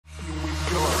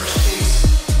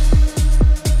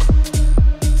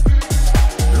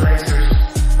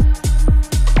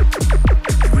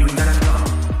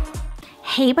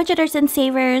Hey budgeters and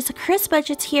savers, Kris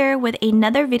Budgets here with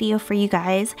another video for you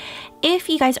guys. If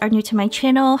you guys are new to my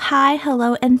channel, hi,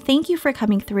 hello, and thank you for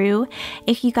coming through.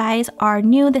 If you guys are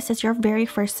new, this is your very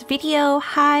first video.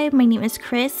 Hi, my name is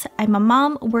Kris. I'm a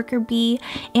mom, worker bee,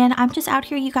 and I'm just out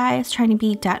here, you guys, trying to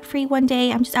be debt-free one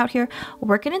day. I'm just out here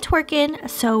working and twerking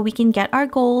so we can get our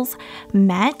goals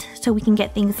met, so we can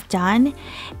get things done.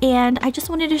 And I just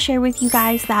wanted to share with you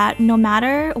guys that no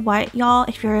matter what, y'all,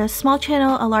 if you're a small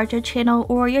channel, a larger channel,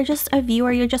 or you're just a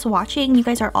viewer, you're just watching, you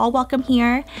guys are all welcome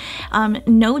here.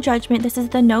 No judgment. This is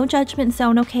the no judgment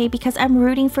zone, okay? Because I'm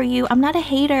rooting for you. I'm not a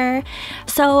hater.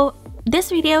 So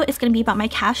this video is going to be about my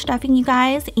cash stuffing, you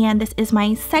guys, and this is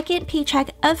my second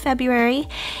paycheck of February.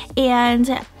 And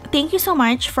thank you so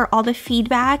much for all the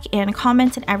feedback and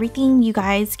comments and everything you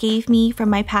guys gave me from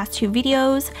my past two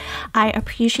videos. I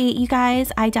appreciate you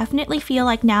guys. I definitely feel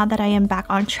like now that I am back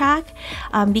on track,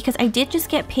 because I did just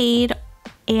get paid.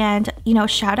 And, you know,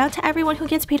 shout out to everyone who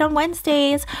gets paid on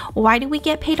Wednesdays. Why do we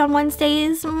get paid on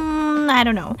Wednesdays? I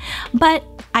don't know. But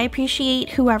I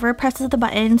appreciate whoever presses the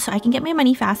button so I can get my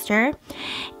money faster.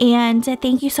 And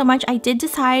thank you so much. I did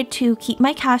decide to keep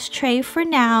my cash tray for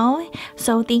now.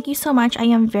 So thank you so much. I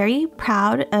am very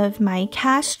proud of my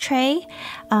cash tray.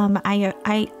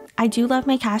 I do love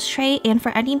my cash tray, and for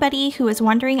anybody who is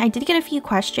wondering, I did get a few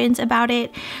questions about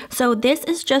it. So this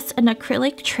is just an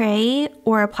acrylic tray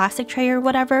or a plastic tray or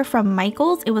whatever from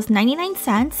Michael's. It was 99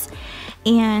 cents,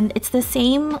 and it's the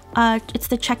same, it's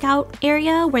the checkout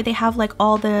area where they have like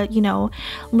all the, you know,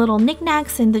 little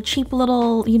knickknacks and the cheap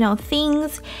little, you know,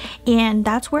 things, and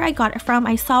that's where I got it from.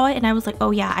 I saw it and I was like, oh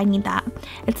yeah, I need that.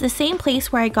 It's the same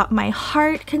place where I got my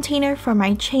heart container for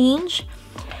my change.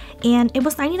 And it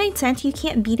was 99 cents. You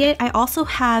can't beat it. I also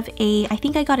have I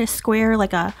think I got a square,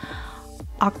 like a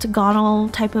octagonal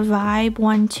type of vibe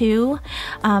one too.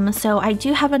 So I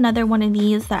do have another one of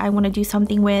these that I want to do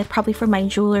something with, probably for my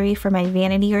jewelry, for my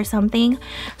vanity or something.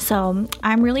 So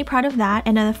I'm really proud of that.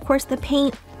 And then of course the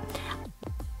paint,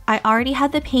 I already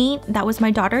had the paint. That was my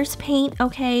daughter's paint,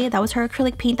 okay? That was her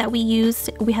acrylic paint that we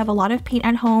used. We have a lot of paint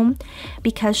at home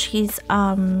because she's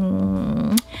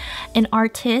an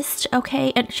artist,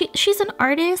 okay? And she's an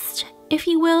artist, if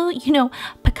you will, you know,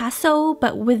 Picasso,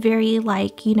 but with very,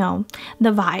 like, you know,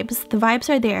 the vibes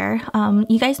are there.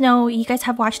 You guys know, you guys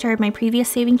have watched her in my previous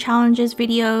saving challenges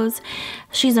videos.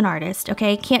 She's an artist,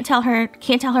 okay? Can't tell her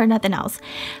nothing else.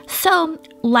 So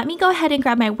let me go ahead and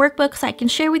grab my workbook so I can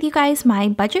share with you guys my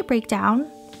budget breakdown.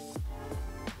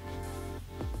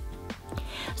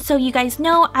 So you guys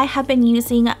know I have been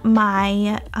using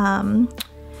my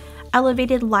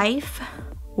Elevated Life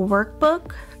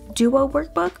workbook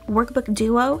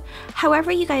duo, however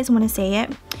you guys want to say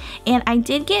it. And I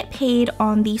did get paid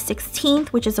on the 16th,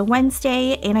 which is a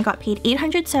Wednesday, and I got paid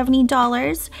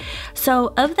 $870.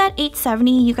 So of that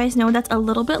 $870, you guys know that's a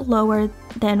little bit lower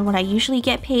than what I usually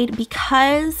get paid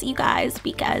because, you guys,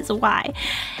 why?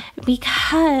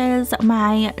 Because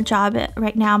my job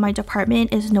right now, my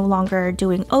department is no longer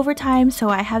doing overtime, so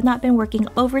I have not been working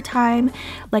overtime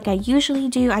like I usually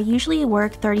do. I usually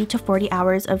work 30 to 40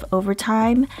 hours of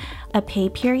overtime a pay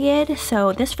period,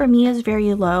 so this for me is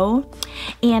very low.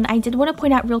 And I did want to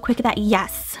point out real quick that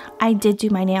yes, I did do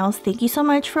my nails. Thank you so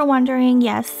much for wondering.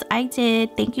 Yes, I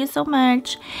did. Thank you so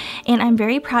much. And I'm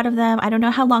very proud of them. I don't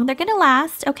know how long they're gonna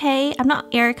last, okay? I'm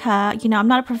not Erica, you know, I'm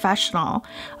not a professional,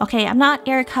 okay? I'm not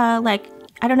Erica, like,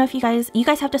 I don't know if you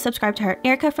guys have to subscribe to her.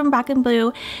 Erica from Black and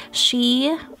Blue,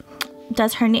 she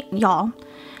does her nail, y'all.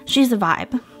 She's a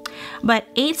vibe.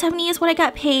 But $870 is what I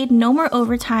got paid, no more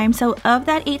overtime. So of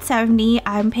that $870,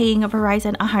 I'm paying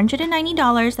Verizon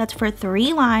 $190. That's for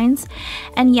 3 lines.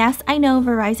 And yes, I know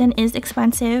Verizon is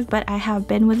expensive, but I have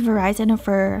been with Verizon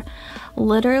for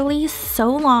literally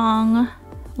so long.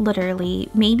 Literally,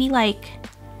 maybe like,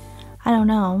 I don't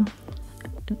know,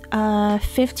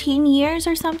 15 years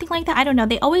or something like that. I don't know.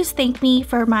 They always thank me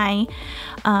for my,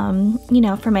 you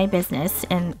know, for my business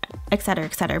and etc,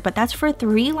 etc. But that's for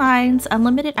 3 lines,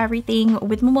 unlimited everything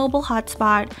with my mobile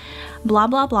hotspot, blah,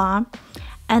 blah, blah.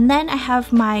 And then I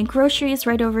have my groceries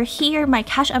right over here, my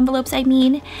cash envelopes, I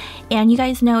mean. And you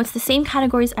guys know it's the same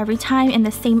categories every time and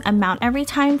the same amount every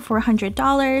time for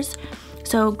 $100.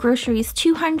 So groceries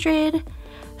 $200,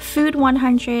 food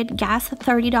 $100, gas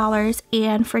 $30.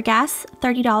 And for gas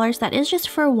 $30, that is just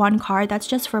for one car. That's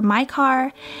just for my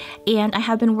car. And I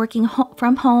have been working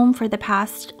from home for the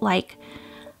past like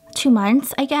 2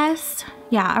 months, I guess.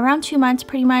 Yeah, around 2 months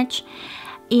pretty much.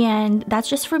 And that's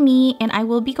just for me. And I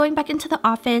will be going back into the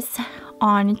office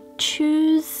on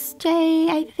Tuesday,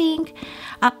 I think.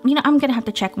 You know, I'm gonna have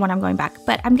to check when I'm going back,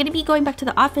 but I'm gonna be going back to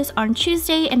the office on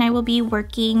Tuesday, and I will be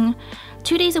working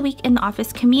 2 days a week in the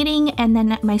office commuting, and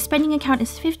then my spending account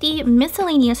is $50,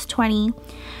 miscellaneous $20.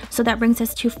 So that brings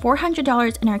us to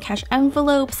 $400 in our cash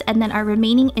envelopes, and then our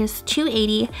remaining is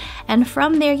 $280. And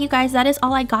from there, you guys, that is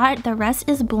all I got. The rest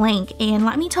is blank, and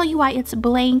let me tell you why it's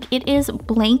blank. It is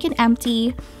blank and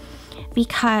empty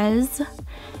because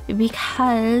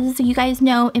you guys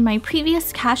know in my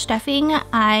previous cash stuffing,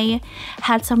 I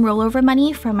had some rollover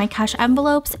money from my cash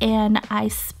envelopes, and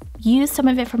I used some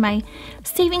of it for my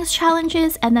savings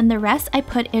challenges, and then the rest I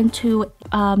put into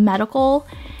a medical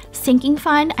sinking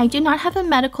fund. I do not have a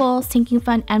medical sinking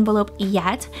fund envelope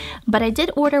yet, but I did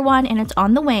order one and it's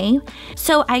on the way.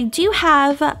 So I do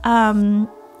have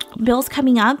bills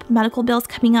coming up, medical bills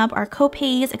coming up, our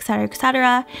co-pays, etc,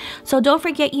 etc. So don't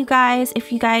forget, you guys,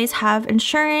 if you guys have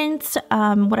insurance,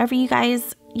 whatever you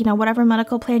guys, you know, whatever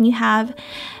medical plan you have,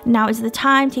 now is the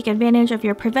time. Take advantage of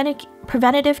your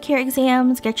preventative care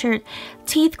exams, get your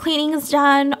teeth cleanings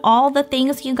done, all the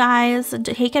things, you guys.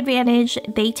 Take advantage.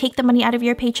 They take the money out of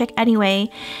your paycheck anyway.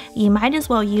 You might as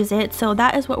well use it. So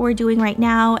that is what we're doing right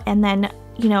now. And then,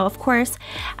 you know, of course,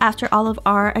 after all of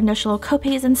our initial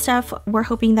copays and stuff, we're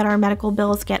hoping that our medical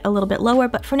bills get a little bit lower.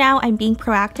 But for now, I'm being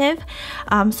proactive.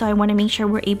 So I want to make sure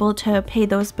we're able to pay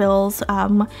those bills,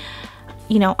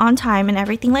 you know, on time and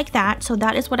everything like that. So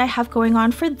that is what I have going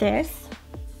on for this.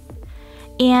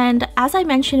 And as I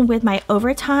mentioned with my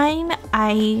overtime,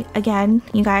 again,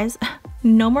 you guys,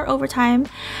 no more overtime.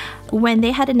 When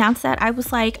they had announced that, I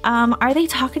was like, are they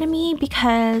talking to me?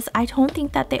 Because I don't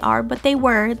think that they are, but they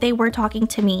were talking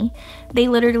to me. They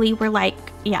literally were like,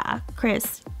 yeah,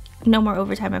 Kris, no more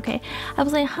overtime, okay? I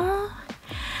was like, huh?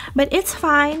 But it's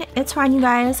fine, you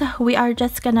guys. We are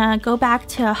just gonna go back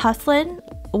to hustling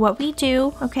what we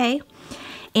do, okay?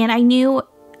 And I knew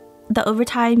the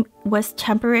overtime was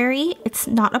temporary. It's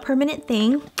not a permanent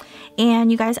thing. And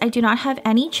you guys, I do not have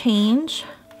any change.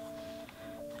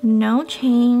 No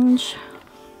change.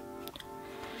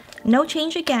 No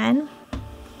change again.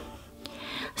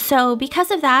 So because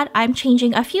of that, I'm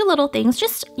changing a few little things,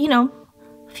 just, you know,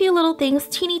 a few little things,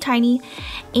 teeny tiny.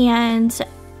 And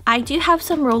I do have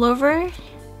some rollover.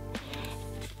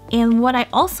 And what I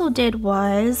also did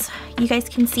was, you guys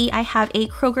can see I have a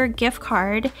Kroger gift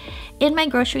card in my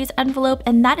groceries envelope,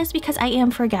 and that is because I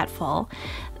am forgetful.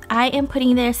 I am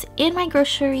putting this in my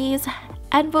groceries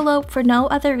envelope for no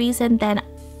other reason than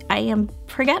I am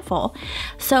forgetful.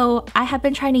 So I have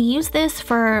been trying to use this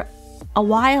for a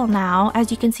while now.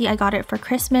 As you can see, I got it for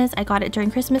Christmas. I got it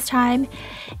during Christmas time,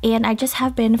 and I just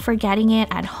have been forgetting it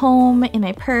at home, in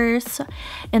my purse,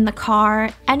 in the car,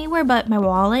 anywhere but my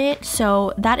wallet.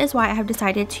 So that is why I have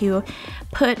decided to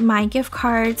put my gift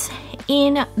cards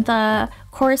in the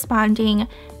corresponding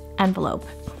envelope.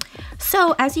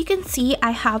 So as you can see,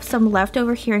 I have some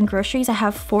leftover here in groceries. I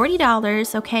have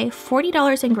 $40, okay,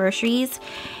 $40 in groceries.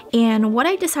 And what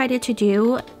I decided to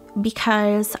do,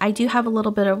 because I do have a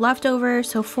little bit of leftover,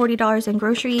 so $40 in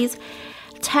groceries,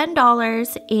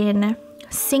 $10 in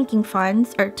sinking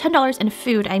funds, or $10 in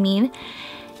food, I mean,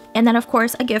 and then of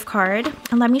course a gift card.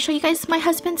 And let me show you guys my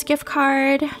husband's gift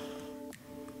card.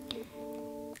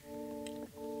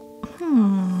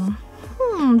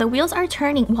 The wheels are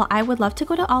turning. Well, I would love to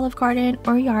go to Olive Garden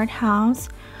or Yard House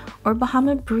or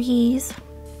Bahama Breeze.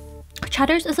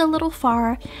 Cheddar's is a little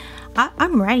far.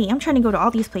 I'm ready. I'm trying to go to all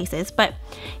these places, but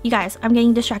you guys, I'm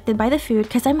getting distracted by the food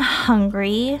because I'm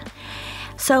hungry.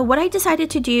 So what I decided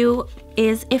to do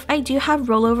is, if I do have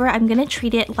rollover, I'm gonna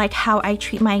treat it like how I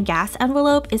treat my gas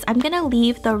envelope. Is I'm gonna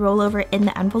leave the rollover in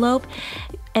the envelope,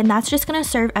 and that's just gonna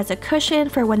serve as a cushion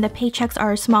for when the paychecks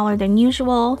are smaller than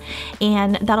usual,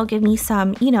 and that'll give me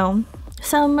some, you know,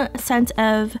 some sense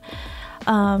of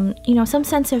some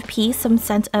sense of peace, some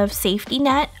sense of safety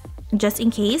net, just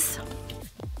in case.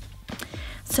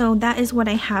 So that is what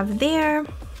I have there.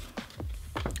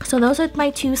 So those are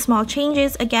my two small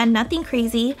changes. Again, nothing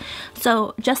crazy.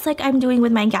 So just like I'm doing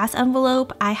with my gas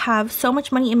envelope, I have so much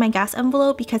money in my gas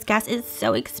envelope because gas is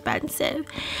so expensive.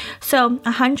 So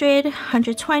 $100,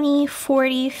 $120,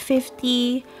 $40,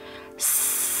 $50,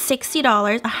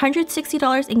 $60,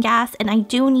 $160 in gas, and I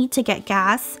do need to get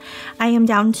gas. I am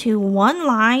down to one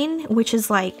line, which is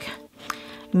like,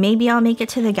 maybe I'll make it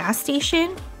to the gas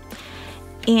station.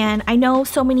 And I know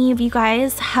so many of you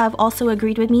guys have also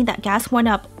agreed with me that gas went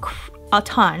up a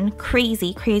ton.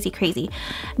 Crazy, crazy, crazy.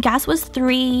 Gas was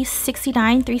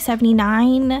 $3.69,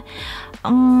 $3.79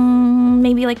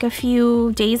 maybe like a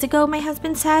few days ago, my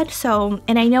husband said. So,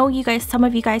 and I know you guys, some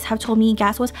of you guys have told me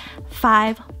gas was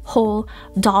 $5 whole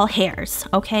doll hairs.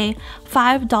 Okay,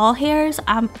 5 doll hairs.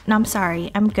 I'm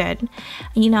sorry, I'm good.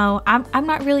 You know, I'm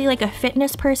not really like a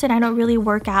fitness person. I don't really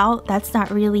work out. That's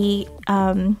not really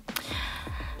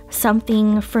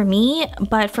something for me.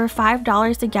 But for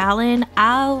 $5 a gallon,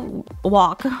 I'll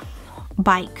walk,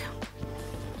 bike.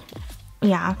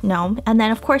 Yeah, no. And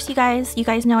then of course, you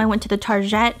guys know I went to the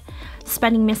Target,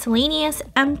 spending miscellaneous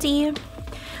empty.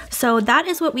 So that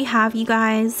is what we have, you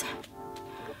guys.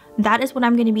 That is what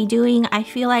I'm going to be doing. I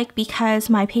feel like because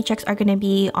my paychecks are going to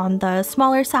be on the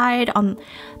smaller side, on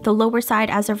the lower side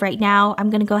as of right now,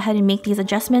 I'm going to go ahead and make these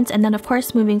adjustments. And then of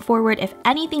course, moving forward, if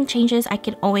anything changes, I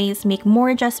can always make more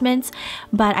adjustments.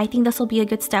 But I think this will be a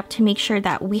good step to make sure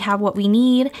that we have what we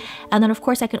need. And then of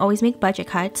course, I can always make budget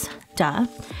cuts. Duh.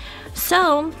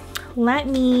 So let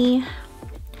me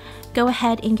go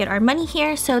ahead and get our money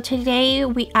here. So today,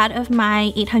 out of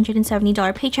my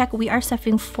 $870 paycheck, we are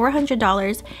stuffing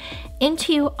 $400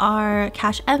 into our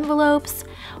cash envelopes,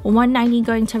 $190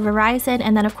 going to Verizon,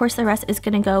 and then of course the rest is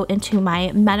going to go into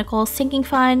my medical sinking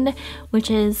fund, which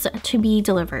is to be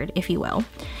delivered, if you will.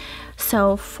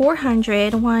 So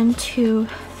 400,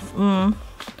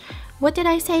 what did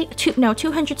I say?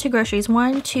 200 to groceries.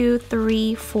 1, 2,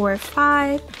 3, 4,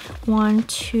 5. 1,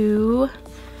 2,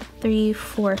 3,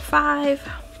 4, 5.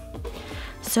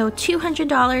 So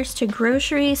 $200 to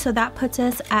groceries. So that puts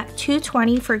us at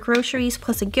 $220 for groceries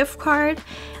plus a gift card.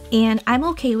 And I'm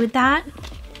okay with that.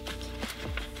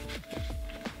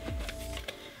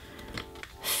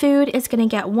 Food is going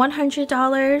to get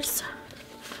 $100.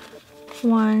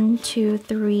 1, 2,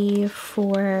 3,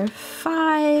 4,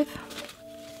 5.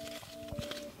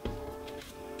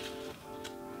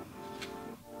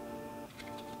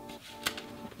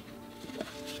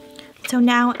 So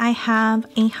now I have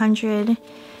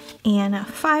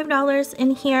 $105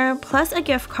 in here plus a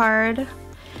gift card,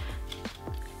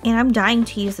 and I'm dying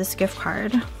to use this gift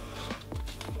card.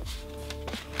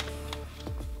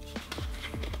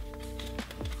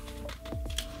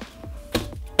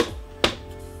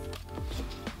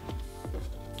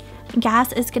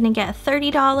 Gas is gonna get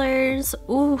 $30.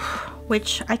 Ooh,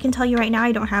 which I can tell you right now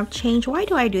I don't have change. Why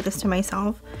do I do this to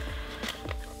myself?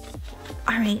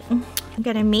 All right. I'm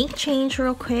gonna make change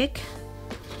real quick.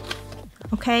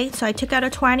 Okay, so I took out a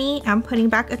 20, I'm putting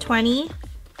back a 20.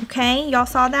 Okay, y'all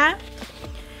saw that?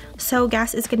 So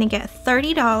gas is gonna get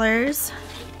 $30.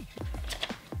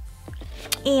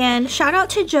 And shout out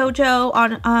to JoJo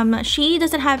on she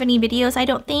doesn't have any videos, I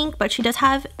don't think, but she does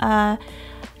have a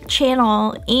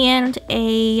channel and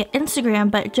a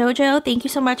Instagram. But JoJo, thank you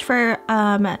so much for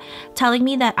telling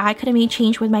me that I could have made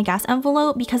change with my gas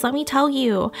envelope, because let me tell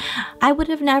you, I would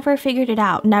have never figured it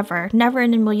out. Never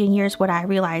in a million years would I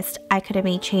realized I could have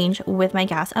made change with my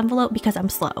gas envelope, because I'm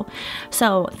slow.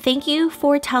 So thank you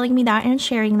for telling me that and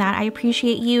sharing that. I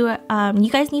appreciate you. You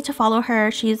guys need to follow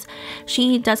her. She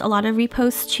does a lot of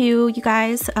reposts too, you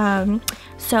guys.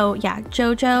 So yeah,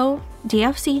 JoJo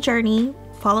DFC Journey,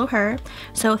 follow her.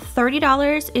 So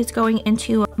 $30 is going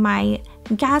into my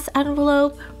gas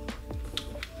envelope.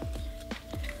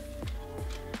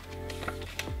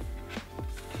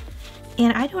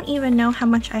 And I don't even know how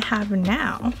much I have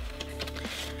now.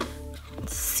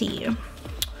 Let's see.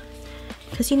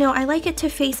 Because, you know, I like it to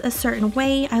face a certain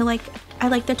way. I like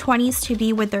the 20s to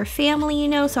be with their family, you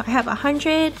know. So I have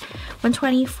 100,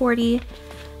 120, 40,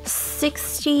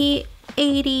 60,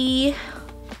 80,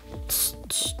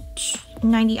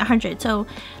 90, 100. So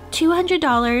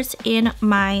 $200 in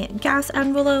my gas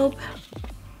envelope.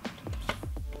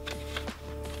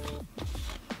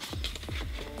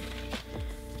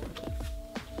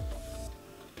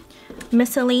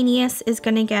 Miscellaneous is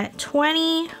gonna get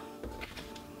 20.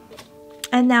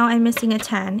 And now I'm missing a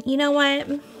 10. You know what?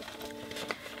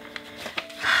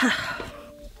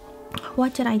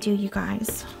 What did I do, you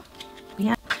guys?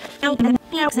 Yeah. So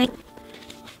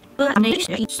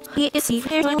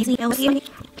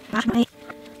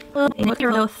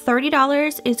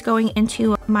 $30 is going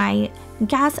into my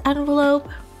gas envelope.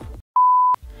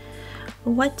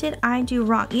 What did I do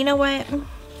wrong? You know what?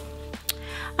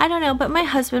 I don't know, but my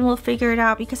husband will figure it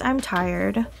out because I'm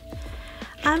tired.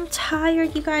 I'm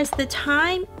tired, you guys. The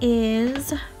time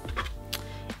is,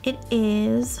 it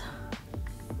is,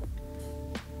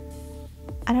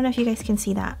 I don't know if you guys can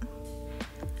see that,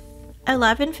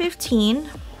 11:15,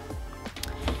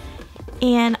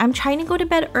 and I'm trying to go to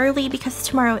bed early because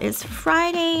tomorrow is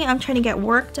Friday. I'm trying to get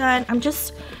work done.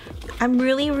 I'm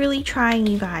really trying,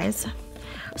 you guys.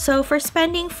 So for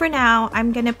spending for now,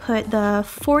 I'm gonna put the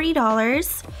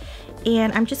 $40,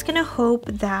 and I'm just gonna hope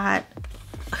that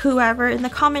whoever in the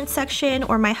comment section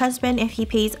or my husband, if he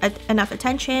pays enough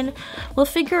attention, will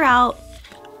figure out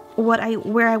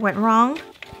where I went wrong,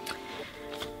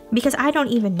 because I don't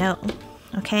even know.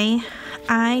 Okay,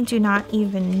 I do not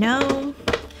even know.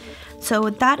 So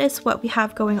that is what we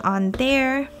have going on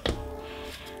there.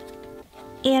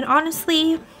 And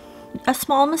honestly, a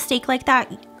small mistake like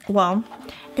that, well,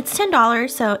 it's $10,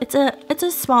 so it's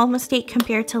a small mistake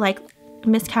compared to like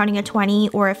miscounting a 20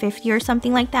 or a 50 or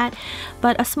something like that.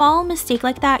 But a small mistake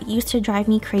like that used to drive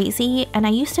me crazy, and I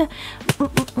used to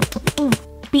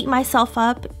beat myself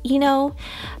up, you know,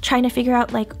 trying to figure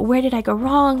out like, where did I go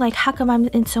wrong? Like, how come I'm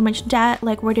in so much debt?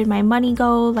 Like, where did my money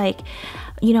go? Like,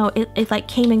 you know, it like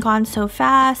came and gone so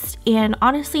fast. And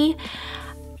honestly,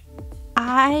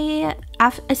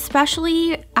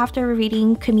 especially after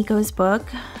reading Kumiko's book,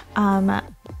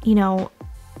 you know,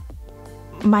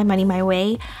 My Money, My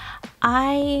Way,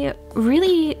 I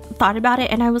really thought about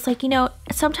it, and I was like, you know,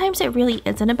 sometimes it really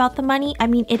isn't about the money. I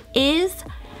mean, it is,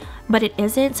 but it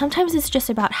isn't. Sometimes it's just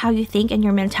about how you think and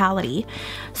your mentality.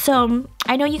 So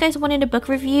I know you guys wanted a book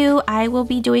review. I will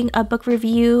be doing a book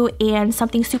review and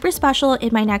something super special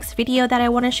in my next video that I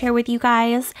want to share with you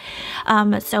guys.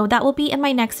 So that will be in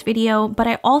my next video. But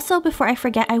I also, before I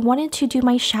forget, I wanted to do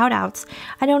my shout outs.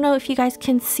 I don't know if you guys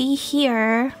can see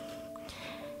here.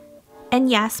 And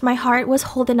yes, my heart was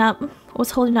holding up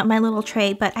my little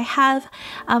tray, but I have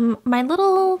my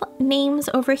little names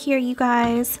over here, you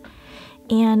guys.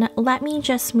 And let me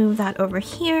just move that over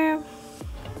here.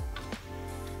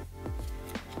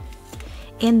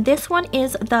 And this one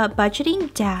is the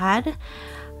Budgeting Dad.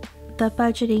 The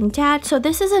Budgeting Dad. So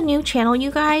this is a new channel,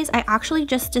 you guys. I actually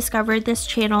just discovered this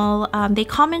channel. They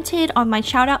commented on my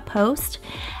shout out post,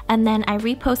 and then I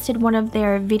reposted one of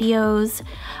their videos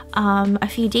a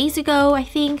few days ago, I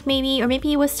think, maybe, or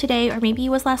maybe it was today, or maybe it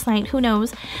was last night, who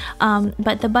knows.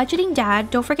 But the Budgeting Dad,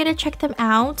 don't forget to check them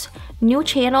out. New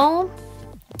channel.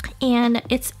 And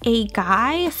it's a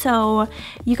guy, so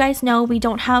you guys know we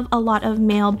don't have a lot of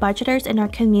male budgeters in our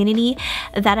community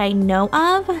that I know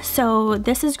of, so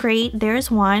this is great. There's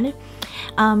one.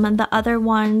 The other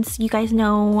ones, you guys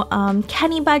know,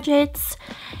 Kenny Budgets,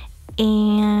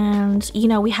 and you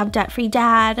know, we have Debt Free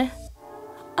Dad, and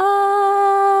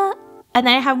then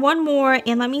I have one more,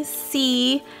 and let me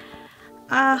see.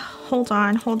 Hold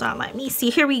on, let me see.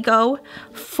 Here we go.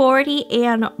 40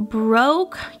 and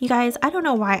Broke. You guys, I don't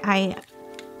know why I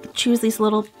choose these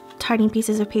little tiny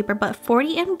pieces of paper, but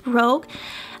 40 and Broke,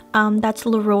 that's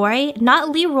Leroy, not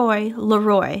Leroy,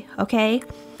 Leroy, okay?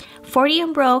 40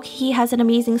 and Broke, he has an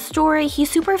amazing story. He's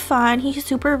super fun, he's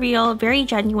super real, very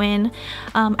genuine.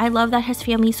 I love that his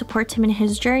family supports him in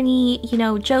his journey. You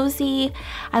know, Josie,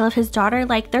 I love his daughter.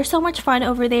 Like, they're so much fun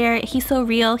over there. He's so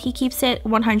real, he keeps it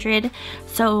 100.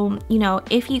 So, you know,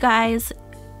 if you guys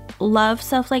love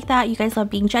stuff like that, you guys love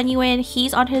being genuine,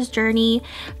 he's on his journey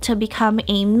to become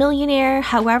a millionaire,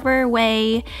 however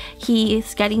way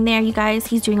he's getting there, you guys.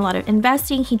 He's doing a lot of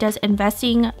investing. He does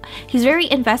investing. He's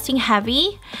very investing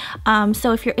heavy.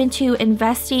 So if you're into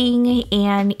investing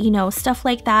and, you know, stuff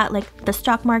like that, like the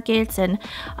stock markets and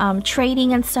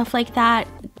trading and stuff like that,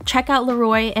 check out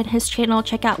Leroy and his channel.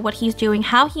 Check out what he's doing,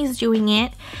 how he's doing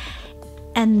it.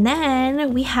 And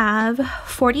then we have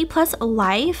 40 Plus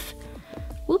Life.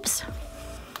 Oops.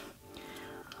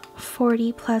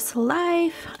 40 Plus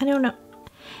Life. I don't know.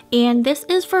 And this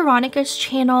is Veronica's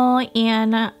channel,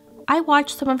 and I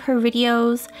watched some of her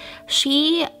videos.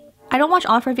 I don't watch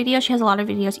all of her videos. She has a lot of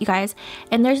videos, you guys,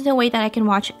 and there's no way that I can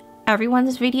watch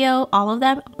everyone's video, all of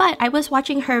them, but I was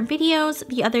watching her videos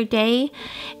the other day,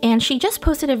 and she just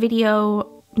posted a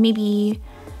video, maybe,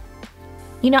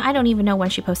 you know, I don't even know when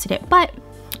she posted it, but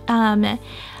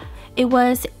it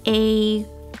was a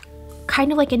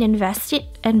kind of like an invest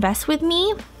with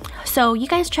me. So you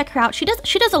guys check her out. She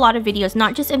does a lot of videos,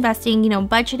 not just investing, you know,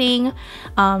 budgeting,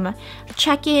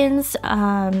 check-ins,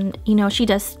 you know, she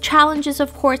does challenges,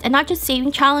 of course, and not just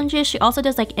saving challenges. She also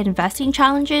does like investing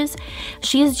challenges.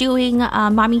 She is doing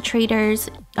Mommy Traders,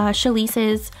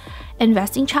 Shalice's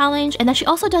investing challenge, and then she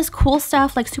also does cool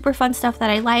stuff, like super fun stuff that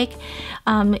I like,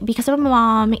 because I'm a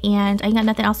mom and I got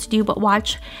nothing else to do but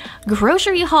watch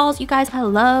grocery hauls. You guys, I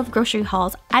love grocery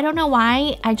hauls. I don't know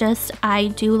why, I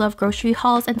do love grocery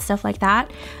hauls and stuff like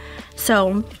that.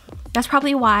 So that's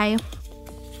probably why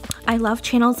I love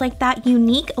channels like that.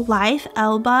 Unique Life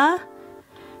Elba.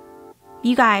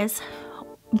 You guys,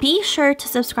 be sure to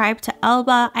subscribe to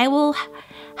Elba. I will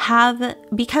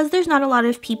because there's not a lot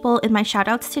of people in my shout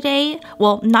outs today,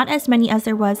 well, not as many as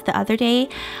there was the other day,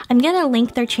 I'm gonna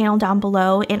link their channel down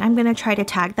below and I'm gonna try to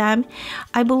tag them.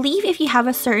 I believe if you have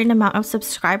a certain amount of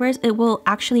subscribers, it will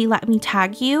actually let me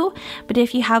tag you, but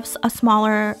if you have a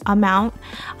smaller amount,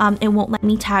 it won't let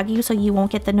me tag you, so you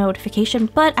won't get the notification,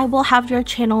 but I will have your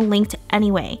channel linked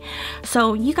anyway.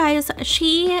 So you guys,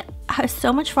 she has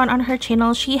so much fun on her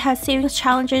channel. She has savings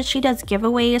challenges, she does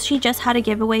giveaways, she just had a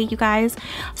giveaway, you guys.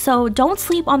 So don't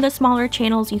sleep on the smaller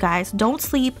channels, you guys. Don't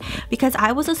sleep, because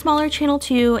I was a smaller channel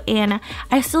too, and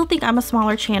I still think I'm a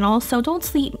smaller channel. So don't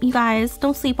sleep, you guys.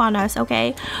 Don't sleep on us,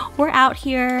 okay? We're out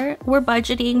here, we're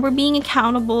budgeting, we're being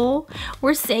accountable,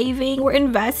 we're saving, we're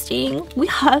investing, we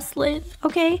hustling,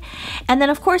 okay? And then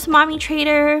of course Mommy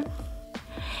Trader.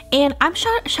 And I'm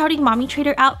shouting Mommy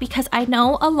Trader out because I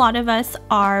know a lot of us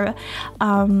are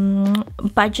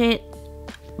budget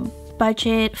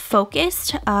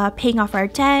focused, paying off our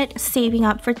debt, saving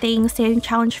up for things, saving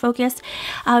challenge focused.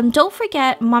 Don't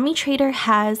forget, Mommy Trader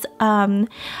has a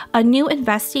new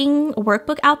investing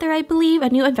workbook out there, I believe, a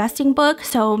new investing book.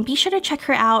 So be sure to check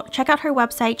her out, check out her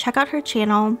website, check out her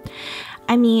channel.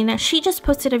 I mean, she just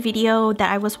posted a video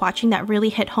that I was watching that really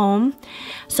hit home.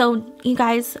 So you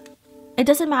guys, it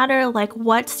doesn't matter like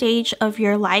what stage of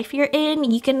your life you're in,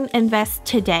 you can invest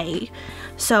today.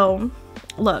 So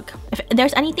look, if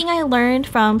there's anything I learned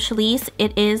from Shalise,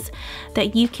 it is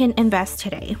that you can invest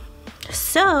today.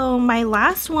 So my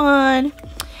last one,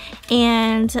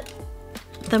 and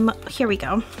here we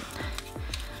go.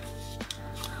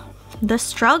 The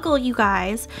struggle, you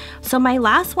guys. So my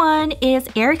last one is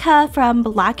Erica from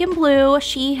Black and Blue.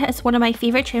 She is one of my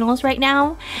favorite channels right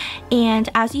now, and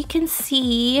as you can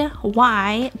see,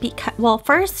 why, because, well,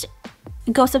 first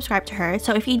go subscribe to her.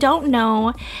 So if you don't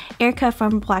know Erica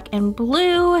from Black and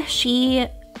Blue,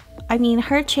 I mean,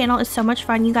 her channel is so much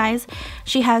fun, you guys.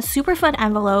 She has super fun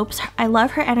envelopes. I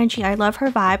love her energy, I love her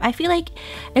vibe. I feel like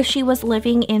if she was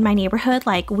living in my neighborhood,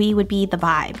 like, we would be the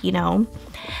vibe, you know?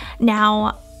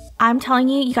 Now I'm telling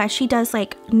you, you guys, she does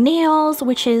like nails,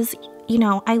 which is, you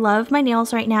know, I love my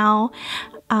nails right now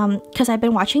because I've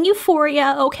been watching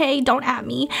Euphoria, okay? Don't at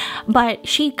me. But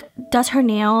she does her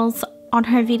nails on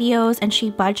her videos and she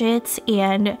budgets,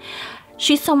 and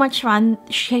she's so much fun.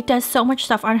 She does so much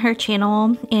stuff on her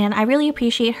channel, and I really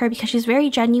appreciate her because she's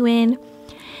very genuine.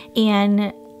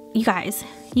 And you guys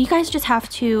just have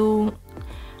to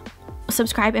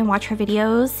subscribe and watch her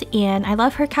videos. And I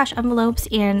love her cash envelopes,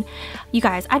 and you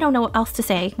guys, I don't know what else to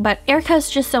say, but Erica's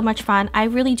just so much fun. I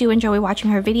really do enjoy watching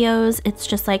her videos. It's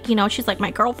just like, you know, she's like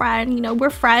my girlfriend, you know, we're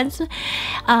friends.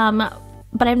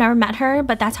 But I've never met her,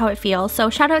 but that's how it feels. So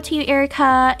shout out to you,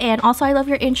 Erica. And also, I love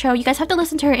your intro. You guys have to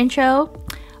listen to her intro.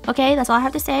 Okay, that's all I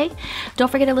have to say. Don't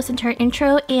forget to listen to her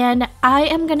intro. And I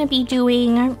am going to be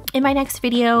doing, in my next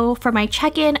video for my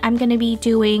check-in, I'm going to be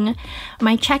doing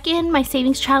my check-in, my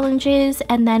savings challenges,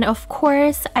 and then of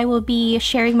course I will be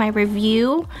sharing my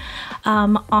review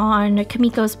on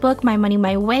Kamiko's book, My Money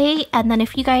My Way. And then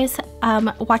if you guys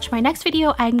watch my next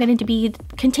video, I'm going to be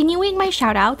continuing my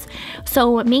shout outs.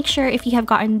 So make sure, if you have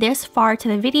gotten this far to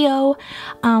the video,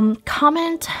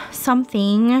 comment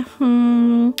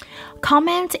something.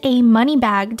 Comment a money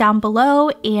bag down below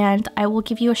and I will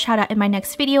give you a shout out in my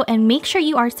next video. And make sure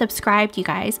you are subscribed, you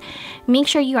guys. Make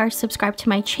sure you are subscribed to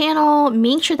my channel.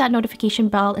 Make sure that notification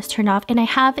bell is turned off. And I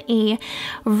have a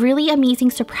really amazing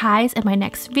surprise in my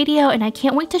next video, and I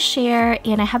can't wait to share.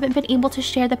 And I haven't been able to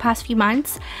share the past few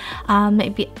months,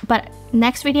 but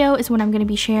next video is when I'm going to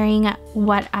be sharing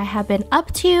what I have been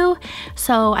up to.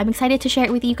 So I'm excited to share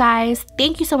it with you guys.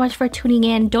 Thank you so much for tuning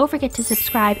in. Don't forget to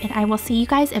subscribe, and I will see you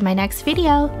guys in my next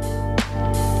video.